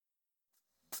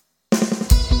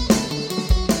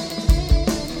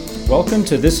Welcome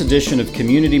to this edition of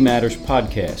Community Matters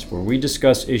Podcast, where we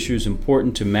discuss issues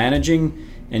important to managing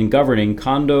and governing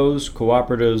condos,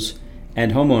 cooperatives,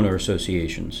 and homeowner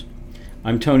associations.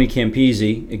 I'm Tony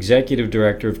Campisi, Executive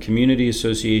Director of Community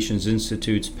Associations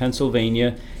Institute's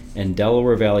Pennsylvania and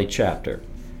Delaware Valley Chapter.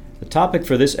 The topic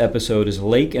for this episode is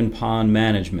lake and pond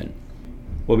management.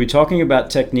 We'll be talking about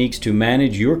techniques to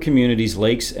manage your community's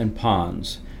lakes and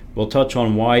ponds. We'll touch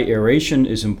on why aeration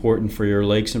is important for your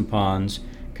lakes and ponds,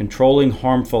 controlling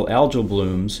harmful algal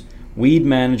blooms, weed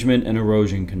management, and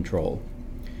erosion control.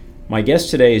 My guest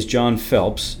today is John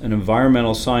Phelps, an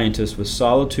environmental scientist with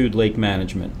Solitude Lake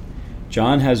Management.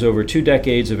 John has over 2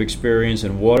 decades of experience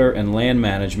in water and land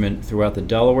management throughout the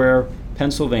Delaware,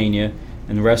 Pennsylvania,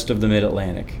 and the rest of the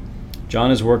Mid-Atlantic.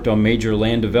 John has worked on major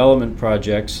land development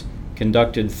projects,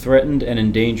 conducted threatened and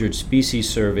endangered species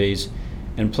surveys,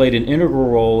 and played an integral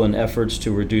role in efforts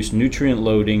to reduce nutrient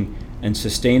loading and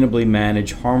sustainably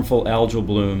manage harmful algal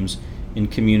blooms in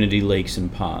community lakes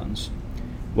and ponds.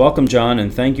 Welcome, John,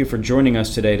 and thank you for joining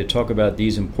us today to talk about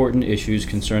these important issues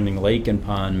concerning lake and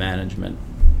pond management.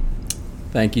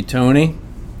 Thank you, Tony.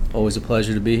 Always a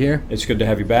pleasure to be here. It's good to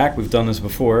have you back. We've done this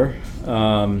before.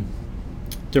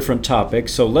 Different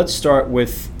topics. So let's start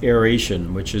with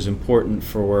aeration, which is important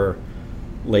for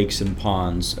lakes and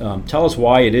ponds. Tell us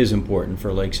why it is important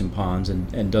for lakes and ponds,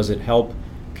 and does it help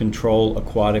control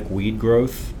aquatic weed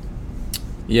growth?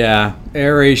 Yeah,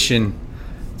 aeration.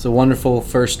 It's a wonderful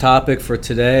first topic for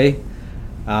today.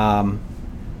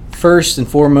 First and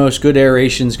foremost, good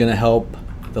aeration is going to help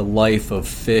the life of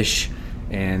fish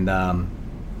and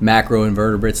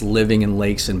macroinvertebrates living in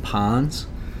lakes and ponds.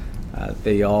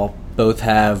 They all both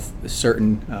have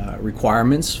certain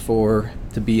requirements to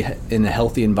be in a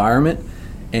healthy environment,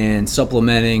 and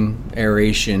supplementing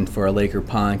aeration for a lake or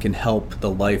pond can help the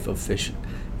life of fish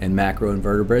and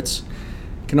macroinvertebrates.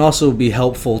 It can also be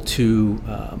helpful to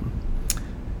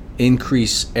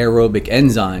increase aerobic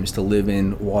enzymes to live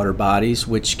in water bodies,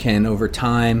 which can over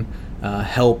time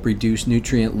help reduce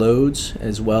nutrient loads,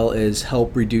 as well as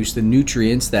help reduce the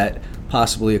nutrients that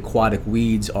possibly aquatic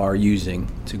weeds are using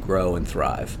to grow and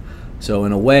thrive. So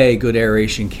in a way, good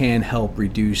aeration can help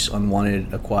reduce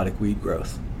unwanted aquatic weed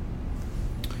growth.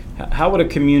 How would a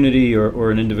community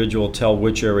or an individual tell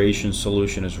which aeration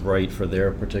solution is right for their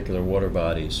particular water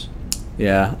bodies?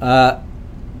 Yeah,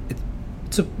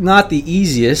 it's not the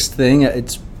easiest thing.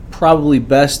 It's probably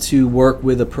best to work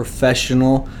with a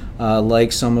professional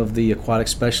like some of the aquatic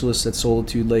specialists at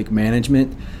Solitude Lake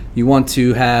Management. You want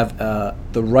to have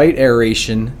the right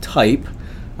aeration type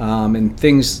and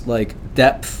things like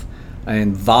depth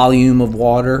and volume of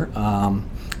water,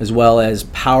 as well as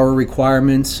power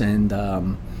requirements and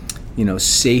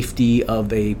safety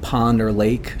of a pond or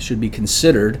lake should be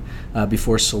considered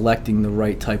before selecting the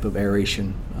right type of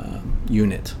aeration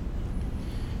unit.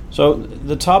 So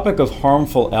the topic of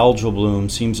harmful algal bloom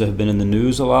seems to have been in the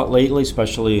news a lot lately,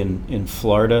 especially in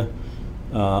Florida.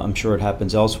 I'm sure it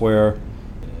happens elsewhere.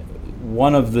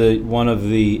 One of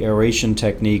the aeration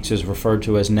techniques is referred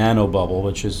to as nanobubble,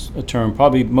 which is a term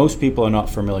probably most people are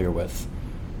not familiar with.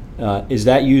 Is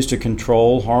that used to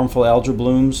control harmful algal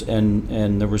blooms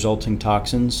and the resulting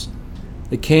toxins?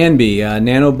 It can be.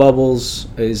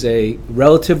 Nanobubbles is a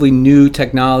relatively new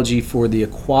technology for the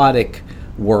aquatic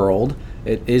world.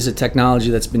 It is a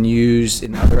technology that's been used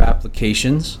in other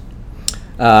applications.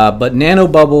 But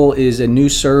Nanobubble is a new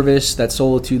service that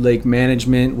Solitude Lake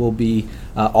Management will be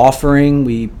offering.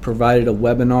 We provided a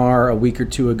webinar a week or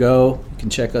two ago. You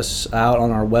can check us out on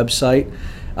our website.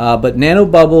 But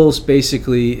nanobubbles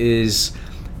basically is,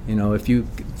 if you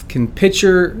can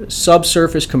picture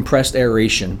subsurface compressed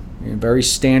aeration, very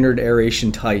standard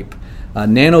aeration type.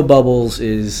 Nanobubbles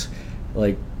is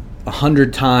like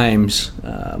 100 times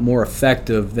more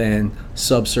effective than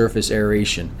subsurface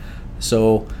aeration.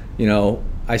 So,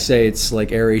 I say it's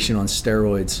like aeration on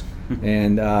steroids.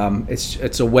 And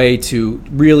it's a way to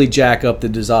really jack up the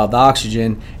dissolved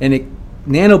oxygen, and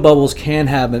nanobubbles can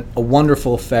have a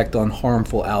wonderful effect on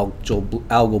harmful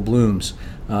algal blooms.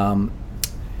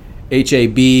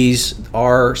 HABs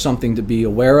are something to be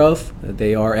aware of.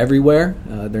 They are everywhere.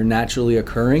 They're naturally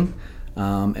occurring,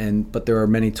 but there are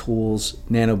many tools,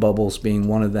 nanobubbles being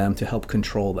one of them, to help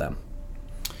control them.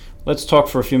 Let's talk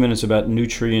for a few minutes about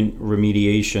nutrient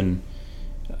remediation.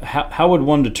 How would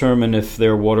one determine if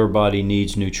their water body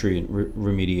needs nutrient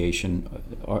remediation?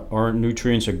 Aren't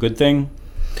nutrients a good thing?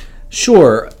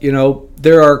 Sure.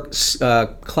 There are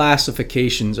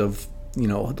classifications of,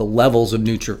 the levels of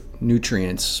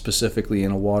nutrients specifically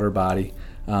in a water body.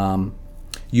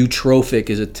 Eutrophic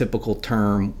is a typical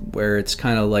term where it's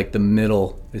kind of like the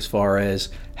middle as far as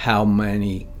how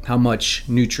much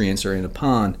nutrients are in a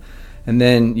pond. And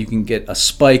then you can get a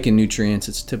spike in nutrients.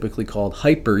 It's typically called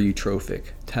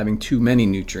hypereutrophic, having too many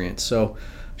nutrients. So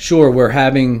sure, we're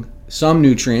having some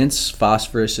nutrients,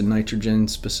 phosphorus and nitrogen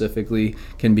specifically,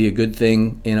 can be a good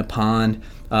thing in a pond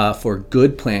for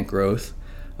good plant growth.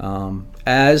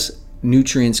 As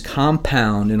nutrients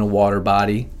compound in a water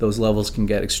body, those levels can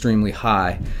get extremely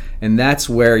high. And that's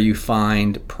where you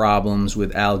find problems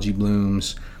with algae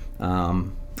blooms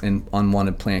and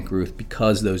unwanted plant growth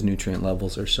because those nutrient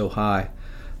levels are so high.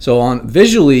 So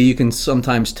visually, you can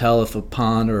sometimes tell if a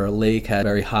pond or a lake had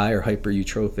very high or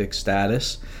hypereutrophic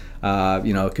status.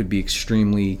 It could be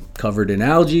extremely covered in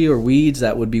algae or weeds.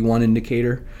 That would be one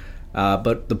indicator.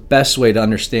 But the best way to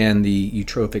understand the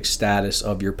eutrophic status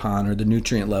of your pond or the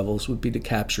nutrient levels would be to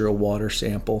capture a water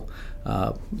sample.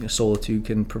 Solitude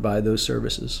can provide those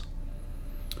services.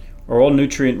 Are all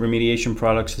nutrient remediation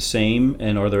products the same,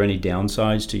 and are there any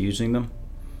downsides to using them?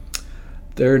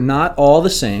 They're not all the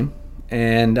same,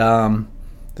 and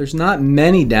there's not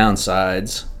many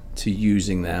downsides to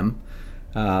using them.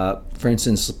 For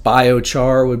instance,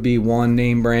 biochar would be one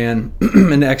name brand,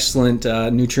 an excellent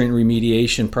nutrient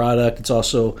remediation product. It's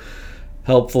also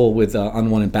helpful with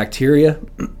unwanted bacteria.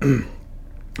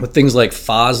 With things like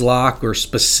Phoslock or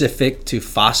specific to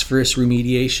phosphorus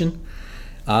remediation.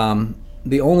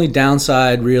 The only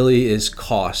downside really is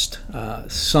cost.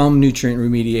 Some nutrient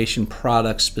remediation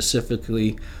products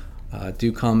specifically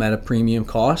do come at a premium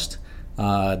cost.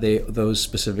 Those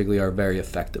specifically are very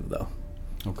effective though.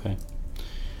 Okay.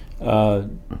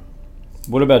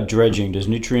 What about dredging? Does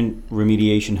nutrient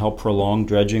remediation help prolong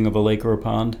dredging of a lake or a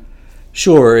pond?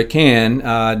 Sure, it can.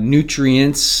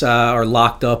 Nutrients are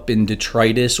locked up in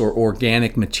detritus or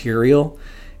organic material.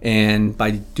 And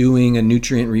by doing a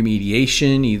nutrient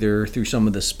remediation, either through some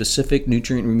of the specific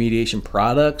nutrient remediation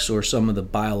products or some of the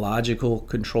biological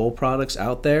control products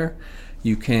out there,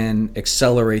 you can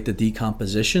accelerate the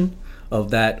decomposition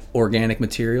of that organic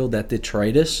material, that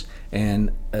detritus, and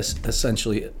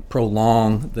essentially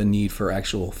prolong the need for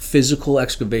actual physical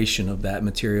excavation of that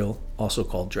material, also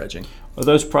called dredging. Are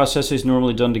those processes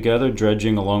normally done together,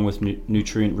 dredging along with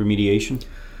nutrient remediation?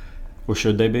 Or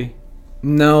should they be?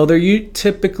 No,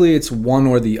 typically it's one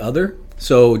or the other.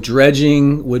 So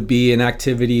dredging would be an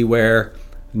activity where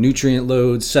nutrient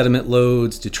loads, sediment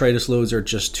loads, detritus loads are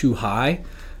just too high,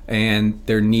 and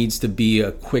there needs to be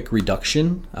a quick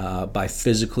reduction by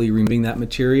physically removing that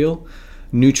material.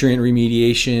 Nutrient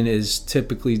remediation is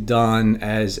typically done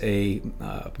as a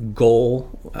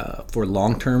goal for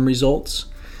long-term results,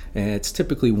 and it's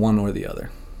typically one or the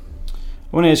other.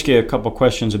 I want to ask you a couple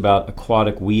questions about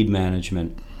aquatic weed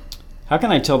management. How can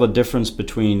I tell the difference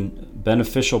between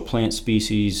beneficial plant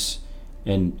species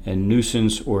and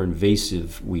nuisance or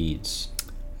invasive weeds?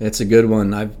 That's a good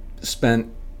one. I've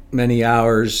spent many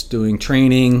hours doing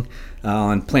training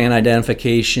on plant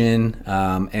identification,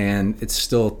 and it's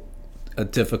still a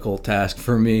difficult task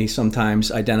for me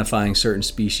sometimes identifying certain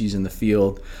species in the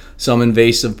field. Some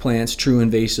invasive plants, true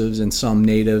invasives, and some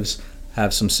natives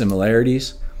have some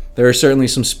similarities. There are certainly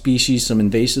some species, some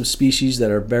invasive species that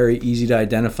are very easy to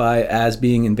identify as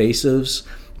being invasives.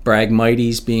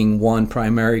 Bragmites being one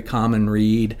primary common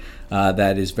reed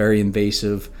that is very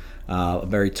invasive, a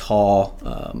very tall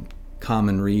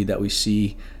common reed that we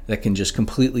see that can just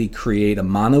completely create a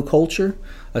monoculture.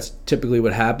 That's typically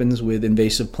what happens with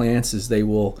invasive plants, is they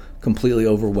will completely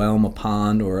overwhelm a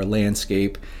pond or a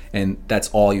landscape, and that's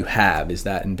all you have is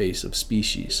that invasive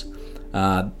species.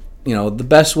 The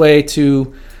best way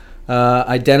to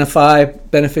identify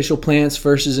beneficial plants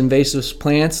versus invasive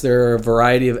plants, there are a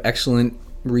variety of excellent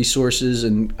resources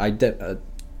and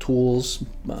tools,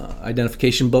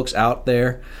 identification books out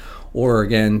there. Or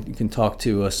again, you can talk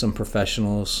to some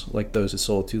professionals like those at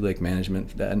Solitude Lake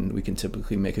Management, and we can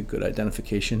typically make a good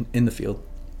identification in the field.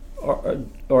 Or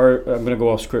I'm going to go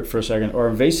off script for a second. Are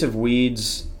invasive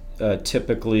weeds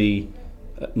typically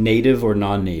native or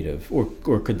non-native,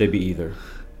 or could they be either?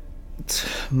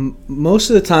 Most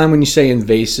of the time when you say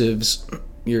invasives,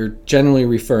 you're generally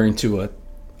referring to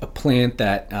a plant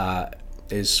that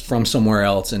is from somewhere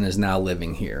else and is now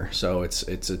living here. So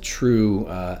it's a true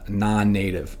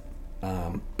non-native.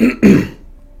 When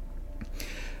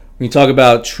you talk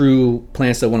about true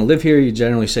plants that want to live here, you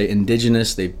generally say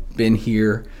indigenous. They've been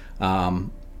here.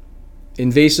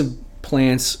 Invasive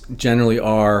plants generally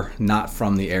are not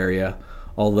from the area,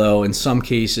 although in some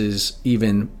cases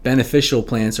even beneficial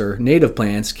plants or native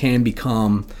plants can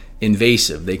become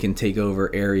invasive. They can take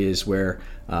over areas where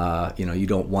you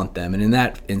don't want them, and in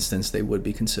that instance they would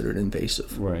be considered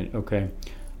invasive. Right. Okay.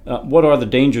 What are the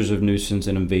dangers of nuisance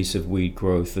and invasive weed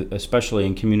growth, especially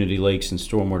in community lakes and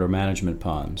stormwater management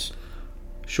ponds?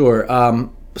 Sure.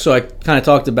 So I kind of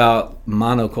talked about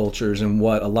monocultures and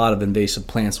what a lot of invasive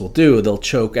plants will do. They'll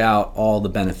choke out all the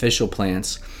beneficial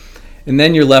plants. And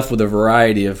then you're left with a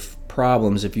variety of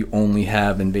problems if you only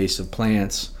have invasive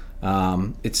plants.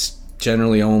 It's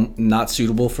generally not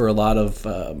suitable for a lot of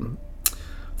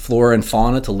flora and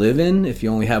fauna to live in if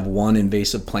you only have one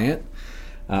invasive plant.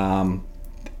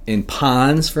 In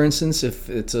ponds, for instance, if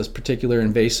it's a particular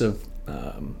invasive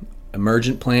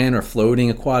emergent plant or floating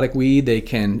aquatic weed, they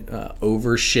can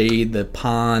overshade the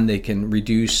pond. They can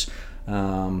reduce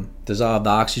dissolved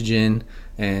oxygen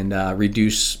and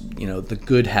reduce, the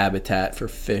good habitat for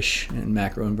fish and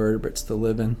macroinvertebrates to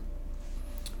live in.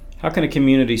 How can a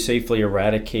community safely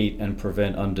eradicate and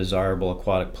prevent undesirable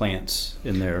aquatic plants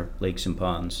in their lakes and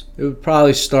ponds? It would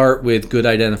probably start with good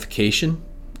identification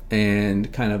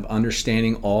and kind of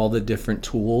understanding all the different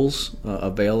tools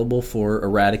available for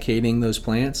eradicating those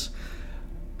plants.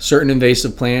 Certain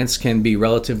invasive plants can be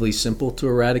relatively simple to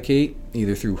eradicate,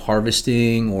 either through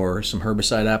harvesting or some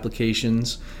herbicide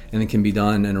applications, and it can be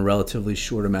done in a relatively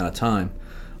short amount of time.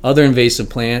 Other invasive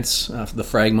plants, the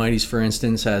Phragmites, for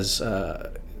instance, has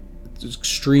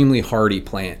extremely hardy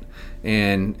plant,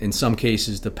 and in some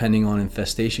cases, depending on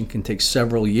infestation, can take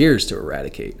several years to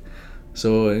eradicate.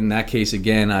 So in that case,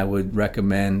 again, I would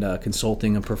recommend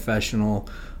consulting a professional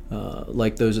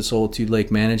like those at Solitude Lake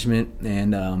Management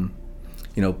and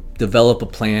develop a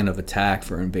plan of attack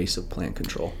for invasive plant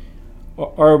control.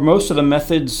 Are most of the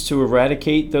methods to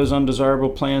eradicate those undesirable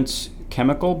plants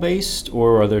chemical based,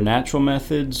 or are there natural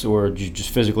methods, or are you just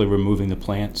physically removing the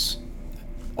plants?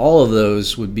 All of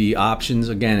those would be options.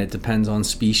 Again, it depends on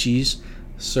species.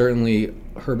 Certainly,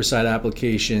 herbicide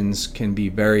applications can be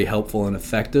very helpful and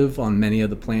effective on many of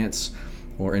the plants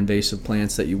or invasive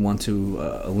plants that you want to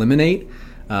eliminate,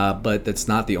 but that's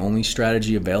not the only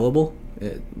strategy available.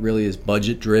 It really is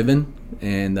budget driven,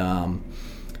 and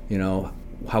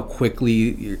how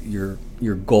quickly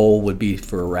your goal would be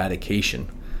for eradication.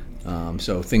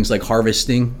 So things like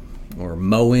harvesting or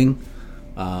mowing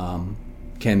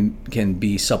can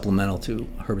be supplemental to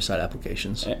herbicide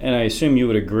applications. And I assume you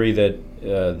would agree that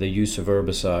the use of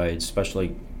herbicides,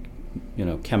 especially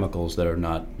chemicals that are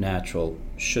not natural,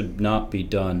 should not be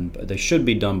done. They should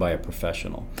be done by a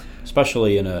professional,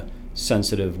 especially in a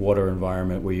sensitive water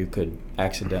environment where you could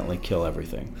accidentally kill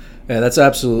everything. Yeah, that's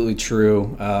absolutely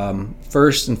true.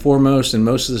 First and foremost, in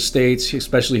most of the states,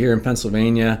 especially here in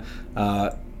Pennsylvania,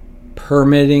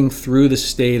 permitting through the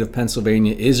state of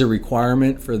Pennsylvania is a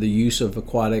requirement for the use of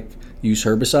aquatic use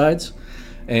herbicides.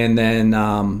 And then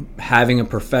having a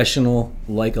professional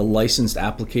like a licensed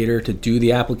applicator to do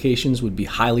the applications would be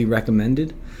highly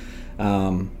recommended.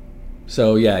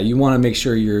 So yeah, you want to make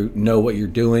sure you know what you're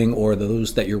doing, or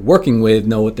those that you're working with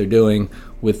know what they're doing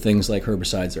with things like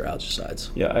herbicides or algicides.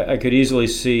 Yeah, I could easily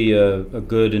see a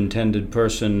good intended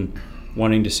person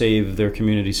wanting to save their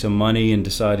community some money and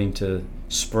deciding to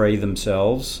spray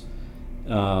themselves,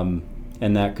 and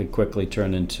that could quickly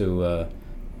turn into,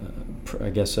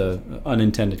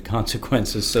 unintended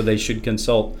consequences. So they should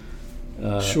consult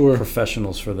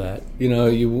professionals for that.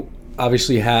 You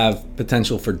obviously have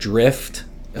potential for drift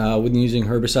when using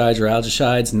herbicides or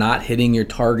algicides, not hitting your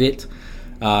target.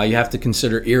 You have to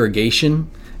consider irrigation.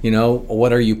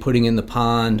 What are you putting in the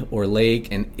pond or lake,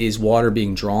 and is water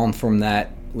being drawn from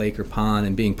that lake or pond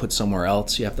and being put somewhere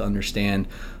else? You have to understand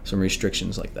some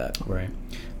restrictions like that. Right.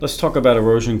 Let's talk about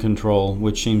erosion control,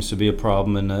 which seems to be a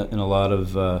problem in a lot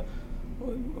of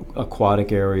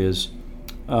aquatic areas.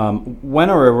 When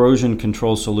are erosion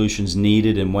control solutions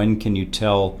needed, and when can you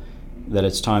tell that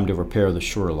it's time to repair the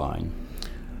shoreline?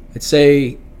 I'd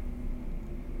say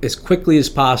as quickly as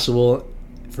possible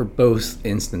for both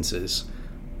instances.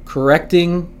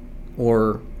 Correcting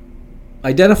or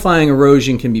identifying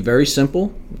erosion can be very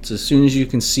simple. It's as soon as you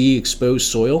can see exposed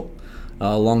soil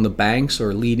along the banks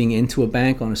or leading into a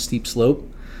bank on a steep slope.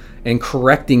 And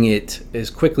correcting it as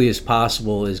quickly as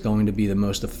possible is going to be the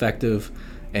most effective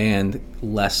and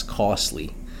less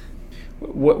costly.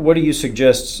 What do you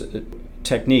suggest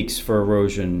techniques for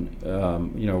erosion?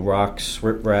 Rocks,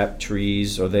 riprap,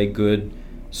 trees, are they good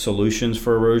solutions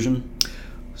for erosion?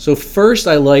 So first,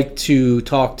 I like to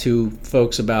talk to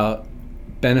folks about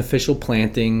beneficial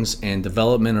plantings and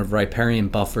development of riparian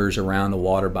buffers around the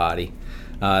water body.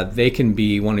 They can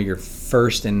be one of your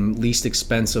first and least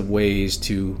expensive ways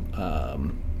to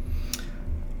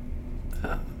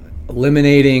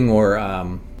eliminating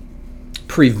or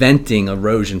preventing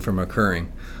erosion from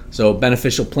occurring. So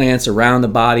beneficial plants around the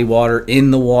body water,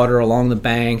 in the water, along the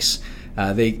banks,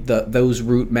 those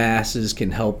root masses can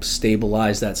help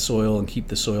stabilize that soil and keep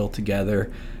the soil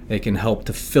together. They can help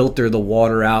to filter the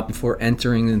water out before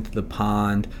entering into the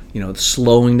pond,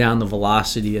 slowing down the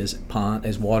velocity as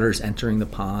water is entering the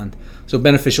pond. So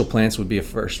beneficial plants would be a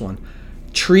first one.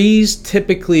 Trees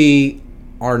typically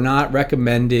are not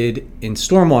recommended in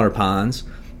stormwater ponds.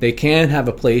 They can have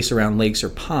a place around lakes or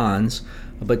ponds,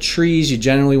 but trees, you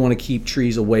generally want to keep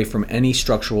trees away from any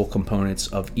structural components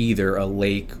of either a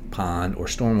lake, pond, or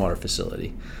stormwater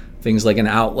facility. Things like an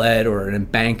outlet or an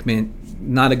embankment,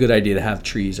 not a good idea to have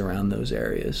trees around those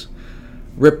areas.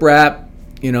 Riprap,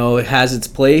 it has its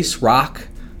place. Rock,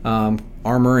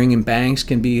 armoring and banks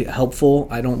can be helpful.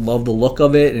 I don't love the look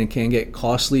of it, and it can get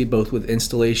costly both with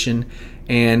installation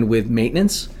and with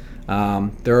maintenance.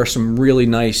 There are some really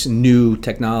nice new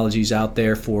technologies out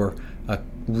there for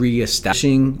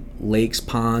reestablishing lakes,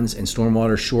 ponds, and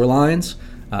stormwater shorelines.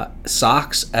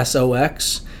 SOX,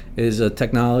 S-O-X, is a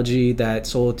technology that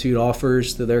Solitude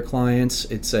offers to their clients.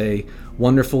 It's a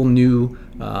wonderful new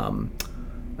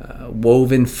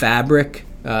woven fabric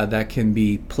that can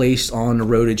be placed on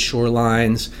eroded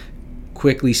shorelines,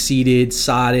 quickly seeded,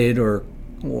 sodded, or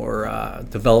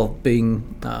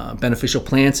developing beneficial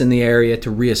plants in the area to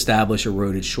reestablish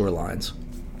eroded shorelines.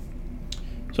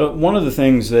 So one of the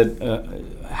things that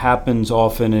happens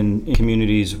often in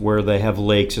communities where they have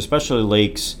lakes, especially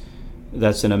lakes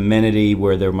that's an amenity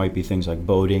where there might be things like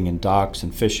boating and docks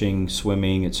and fishing,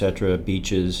 swimming, etc.,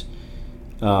 beaches,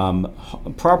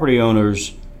 property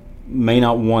owners may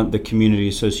not want the community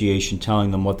association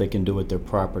telling them what they can do with their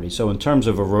property. So in terms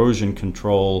of erosion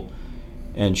control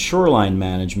and shoreline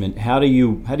management, how do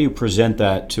you present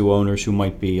that to owners who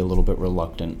might be a little bit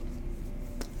reluctant?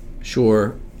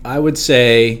 Sure. I would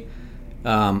say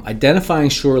identifying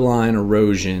shoreline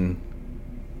erosion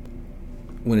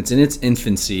when it's in its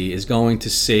infancy is going to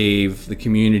save the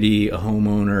community, a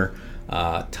homeowner,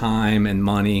 time and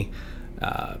money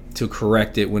to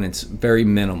correct it when it's very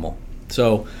minimal.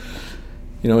 So,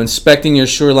 inspecting your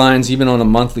shorelines even on a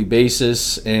monthly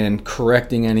basis and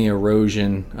correcting any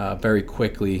erosion very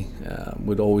quickly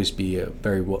would always be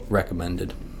very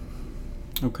recommended.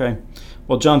 Okay.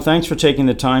 Well, John, thanks for taking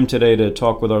the time today to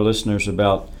talk with our listeners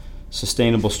about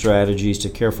sustainable strategies to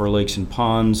care for lakes and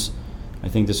ponds. I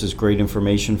think this is great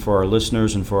information for our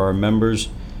listeners and for our members.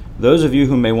 Those of you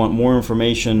who may want more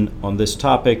information on this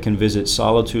topic can visit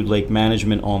Solitude Lake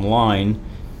Management online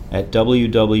at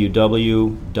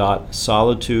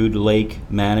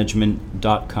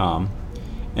www.solitudelake.management.com.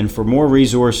 And for more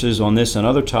resources on this and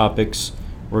other topics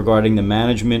regarding the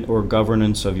management or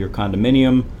governance of your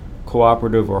condominium,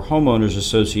 cooperative, or homeowners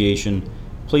association,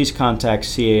 please contact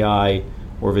CAI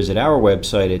or visit our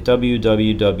website at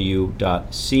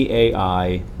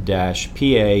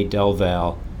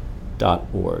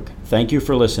www.cai-padelval.org. Thank you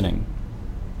for listening.